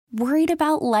Worried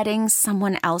about letting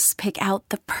someone else pick out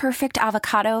the perfect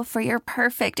avocado for your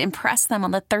perfect impress them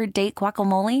on the third date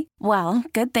guacamole? Well,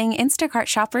 good thing Instacart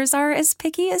shoppers are as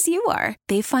picky as you are.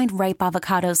 They find ripe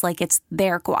avocados like it's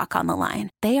their guac on the line.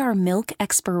 They are milk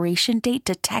expiration date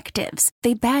detectives.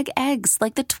 They bag eggs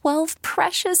like the 12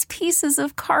 precious pieces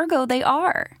of cargo they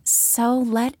are. So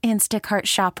let Instacart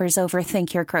shoppers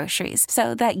overthink your groceries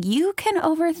so that you can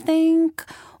overthink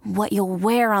what you'll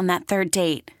wear on that third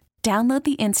date. Download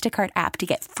the Instacart app to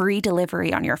get free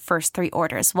delivery on your first 3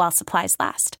 orders while supplies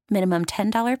last. Minimum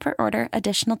 $10 per order.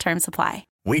 Additional terms apply.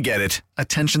 We get it.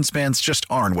 Attention spans just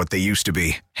aren't what they used to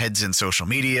be. Heads in social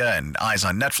media and eyes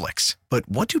on Netflix. But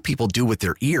what do people do with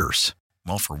their ears?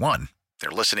 Well, for one, they're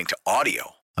listening to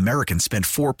audio. Americans spend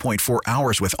 4.4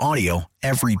 hours with audio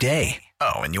every day.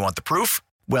 Oh, and you want the proof?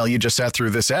 Well, you just sat through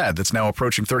this ad that's now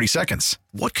approaching 30 seconds.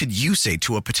 What could you say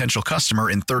to a potential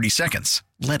customer in 30 seconds?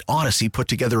 Let Odyssey put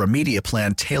together a media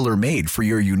plan tailor-made for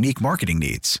your unique marketing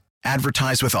needs.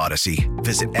 Advertise with Odyssey.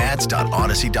 Visit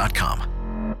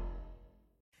ads.odyssey.com.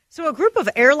 So a group of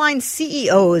airline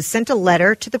CEOs sent a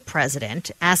letter to the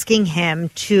president asking him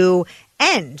to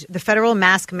end the federal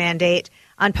mask mandate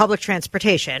on public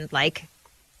transportation, like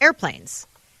airplanes.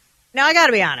 Now, I got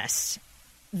to be honest.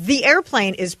 The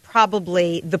airplane is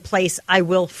probably the place I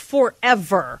will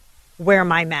forever wear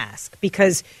my mask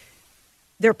because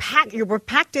we're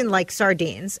packed in like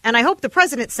sardines. And I hope the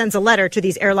president sends a letter to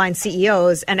these airline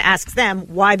CEOs and asks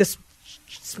them why the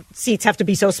seats have to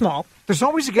be so small. There's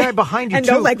always a guy behind you, and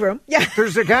too. no legroom. Yeah.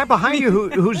 There's a guy behind you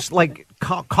who's like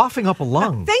coughing up a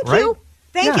lung. Thank right? you.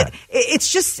 Thank you.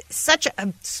 It's just such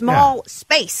a small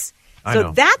space.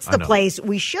 So that's the place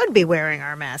we should be wearing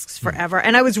our masks forever.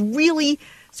 And I was really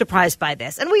surprised by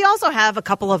this. And we also have a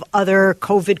couple of other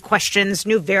COVID questions,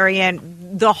 new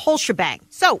variant, the whole shebang.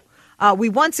 So we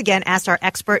once again asked our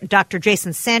expert, Dr.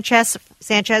 Jason Sanchez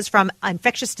from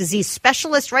Infectious Disease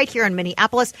Specialist right here in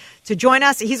Minneapolis, to join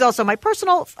us. He's also my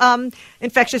personal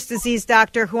infectious disease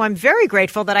doctor, who I'm very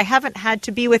grateful that I haven't had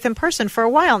to be with in person for a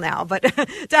while now. But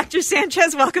Dr.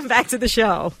 Sanchez, welcome back to the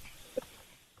show.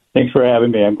 Thanks for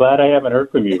having me. I'm glad I haven't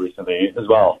heard from you recently as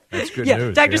well. That's good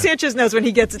news. Dr. Sanchez knows when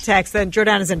he gets a text, then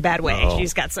Jordana's in bad way. Uh-oh.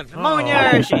 She's got some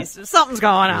pneumonia. Something's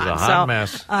going on. It's a hot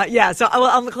mess. So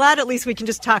I'm glad at least we can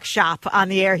just talk shop on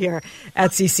the air here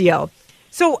at CCO.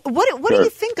 So what do you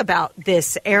think about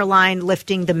this airline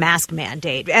lifting the mask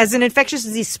mandate? As an infectious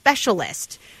disease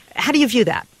specialist, how do you view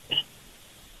that?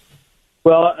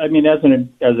 Well, I mean, as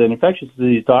an infectious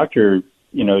disease doctor,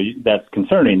 you know, that's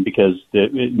concerning because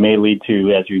it may lead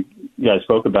to, as you guys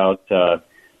spoke about,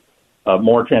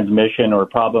 more transmission or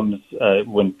problems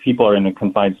when people are in a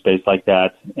confined space like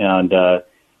that. And the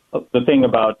thing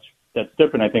that's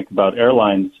different, I think, about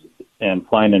airlines and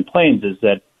flying in planes is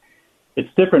that it's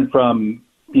different from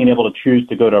being able to choose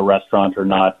to go to a restaurant or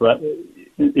not.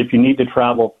 If you need to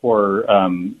travel for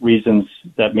reasons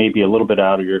that may be a little bit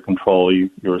out of your control,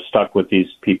 you're stuck with these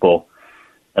people,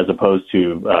 as opposed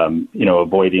to,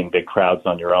 avoiding big crowds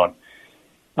on your own.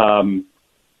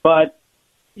 But,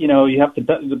 you have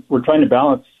to, we're trying to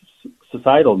balance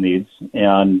societal needs,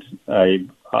 and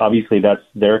obviously that's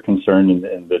their concern,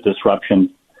 and the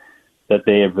disruption that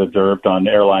they have observed on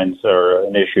airlines are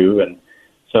an issue. And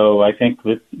so I think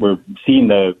that we're seeing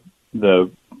the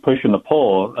push and the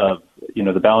pull of,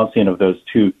 the balancing of those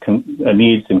two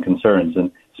needs and concerns. And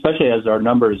especially as our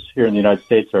numbers here in the United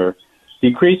States are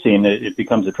decreasing, it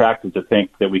becomes attractive to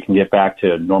think that we can get back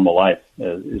to normal life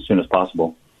as soon as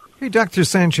possible. Hey, Dr.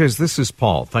 Sanchez, this is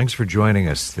Paul. Thanks for joining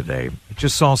us today. I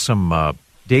just saw some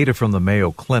data from the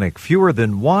Mayo Clinic. Fewer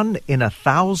than 1 in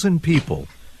 1,000 people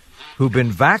who've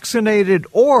been vaccinated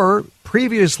or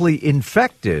previously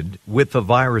infected with the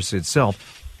virus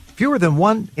itself, fewer than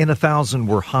 1 in 1,000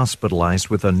 were hospitalized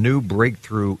with a new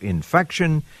breakthrough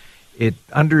infection. It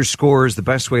underscores the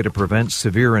best way to prevent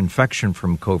severe infection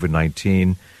from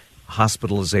COVID-19,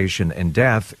 hospitalization, and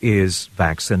death is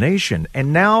vaccination.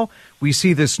 And now we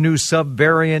see this new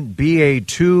subvariant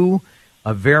BA2,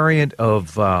 a variant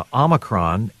of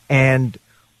Omicron, and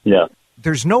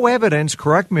there's no evidence,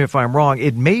 correct me if I'm wrong,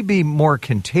 it may be more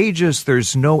contagious.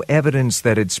 There's no evidence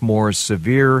that it's more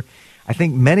severe. I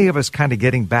think many of us kind of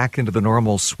getting back into the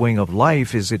normal swing of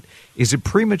life. Is it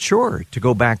premature to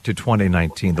go back to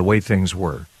 2019, the way things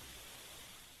were?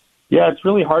 Yeah, it's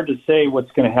really hard to say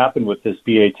what's going to happen with this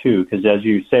BA2 because, as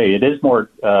you say, it is more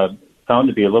found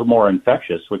to be a little more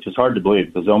infectious, which is hard to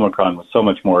believe because Omicron was so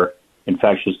much more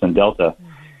infectious than Delta.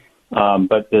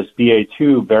 But this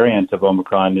BA2 variant of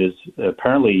Omicron is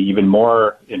apparently even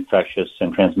more infectious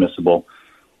and transmissible.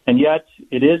 And yet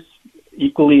it is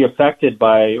equally affected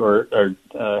by or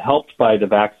helped by the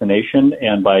vaccination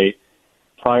and by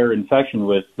prior infection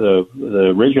with the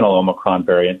original Omicron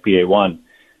variant, BA1.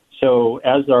 So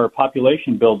as our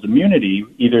population builds immunity,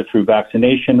 either through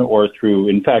vaccination or through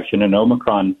infection, and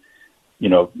Omicron,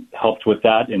 helped with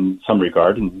that in some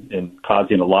regard and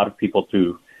causing a lot of people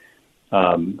to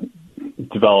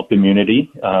develop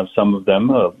immunity. Some of them,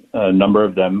 a number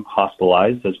of them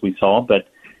hospitalized, as we saw. But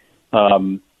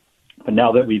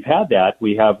now that we've had that,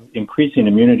 we have increasing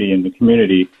immunity in the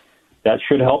community that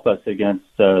should help us against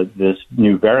this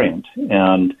new variant.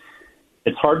 And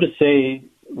it's hard to say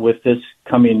with this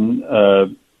coming,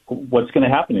 what's going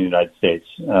to happen in the United States,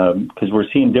 because we're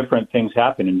seeing different things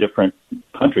happen in different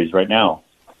countries right now.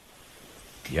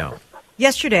 Yeah.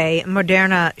 Yesterday,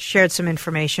 Moderna shared some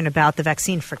information about the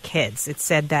vaccine for kids. It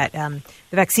said that the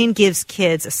vaccine gives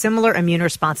kids a similar immune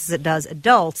response as it does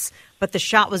adults, but the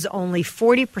shot was only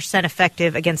 40%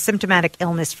 effective against symptomatic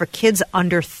illness for kids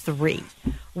under 3.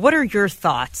 What are your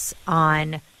thoughts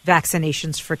on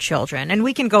vaccinations for children? And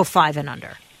we can go 5 and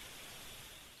under.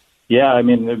 Yeah, I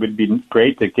mean, it would be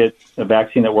great to get a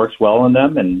vaccine that works well on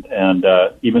them. And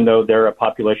even though they're a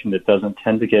population that doesn't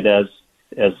tend to get as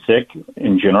sick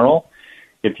in general,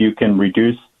 if you can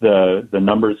reduce the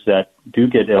numbers that do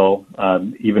get ill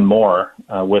even more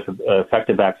with an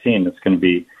effective vaccine, it's going to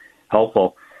be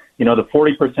helpful. The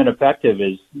 40% effective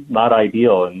is not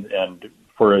ideal. And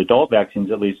for adult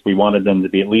vaccines, at least, we wanted them to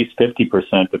be at least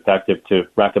 50% effective to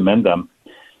recommend them.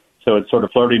 So it's sort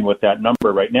of flirting with that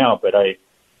number right now. But I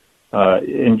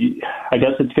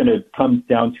guess it's going to come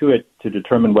down to it to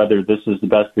determine whether this is the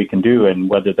best we can do and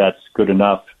whether that's good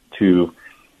enough to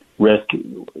risk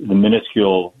the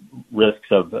minuscule risks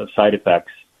of side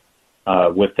effects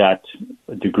with that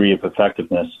degree of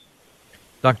effectiveness.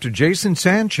 Dr. Jason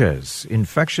Sanchez,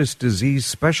 infectious disease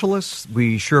specialist.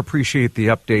 We sure appreciate the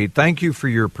update. Thank you for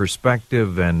your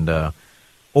perspective and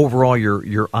overall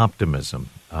your optimism.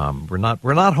 We're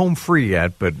not home free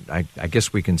yet, but I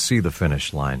guess we can see the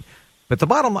finish line. But the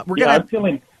bottom line, we're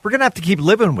gonna have to keep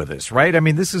living with this, right? I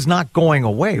mean, this is not going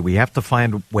away. We have to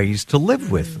find ways to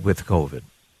live with COVID.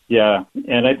 Yeah,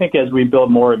 and I think as we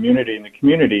build more immunity in the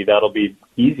community, that'll be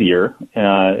easier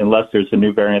unless there's a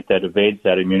new variant that evades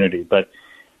that immunity. But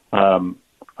I'm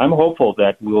hopeful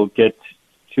that we'll get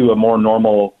to a more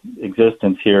normal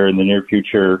existence here in the near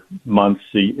future, months,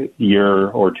 a year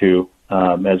or two,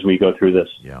 as we go through this.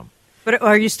 Yeah. But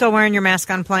are you still wearing your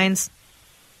mask on planes?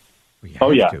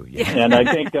 Yeah. And I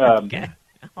think, okay.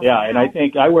 And I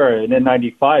think I wear an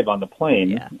N95 on the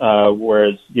plane,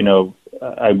 whereas,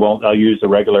 I'll use a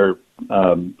regular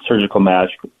surgical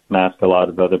mask a lot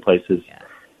of other places. Yeah.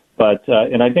 But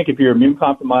and I think if you're immune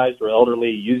compromised or elderly,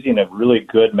 using a really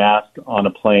good mask on a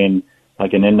plane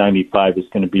like an N95 is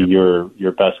going to be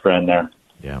your best friend there.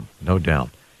 Yeah, no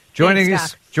doubt. Joining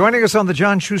us on the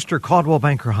John Schuster Caldwell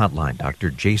Banker Hotline,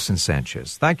 Dr. Jason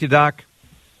Sanchez. Thank you, Doc.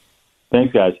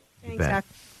 Thanks, guys. Thanks, Doc.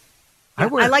 I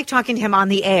like talking to him on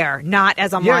the air, not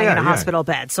as I'm lying in a hospital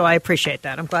bed. So I appreciate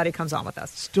that. I'm glad he comes on with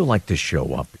us. Still like to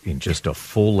show up in just a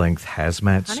full-length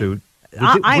hazmat suit.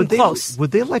 I'm close.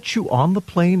 Would they let you on the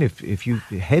plane if you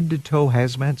head-to-toe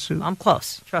hazmat suit? I'm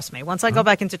close. Trust me. Once I go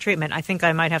back into treatment, I think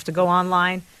I might have to go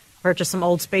online, purchase some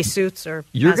old spacesuits or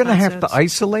You're going to have to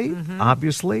isolate,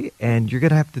 obviously, and you're going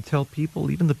to have to tell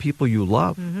people, even the people you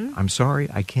love, I'm sorry,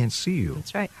 I can't see you.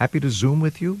 That's right. Happy to Zoom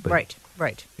with you. But,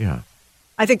 Right. Yeah.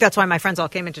 I think that's why my friends all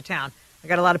came into town. I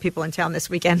got a lot of people in town this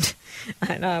weekend,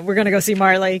 and we're going to go see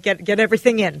Marley, get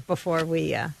everything in before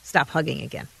we stop hugging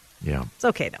again. Yeah. It's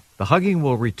okay, though. The hugging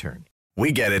will return.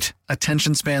 We get it.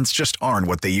 Attention spans just aren't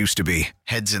what they used to be.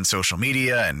 Heads in social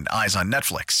media and eyes on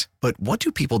Netflix. But what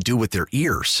do people do with their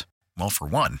ears? Well, for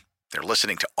one, they're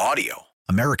listening to audio.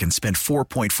 Americans spend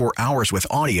 4.4 hours with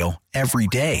audio every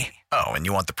day. Oh, and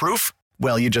you want the proof?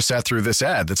 Well, you just sat through this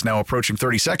ad that's now approaching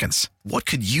 30 seconds. What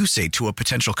could you say to a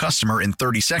potential customer in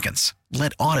 30 seconds?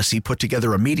 Let Odyssey put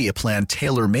together a media plan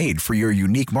tailor-made for your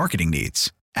unique marketing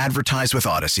needs. Advertise with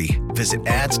Odyssey. Visit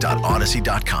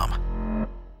ads.odyssey.com.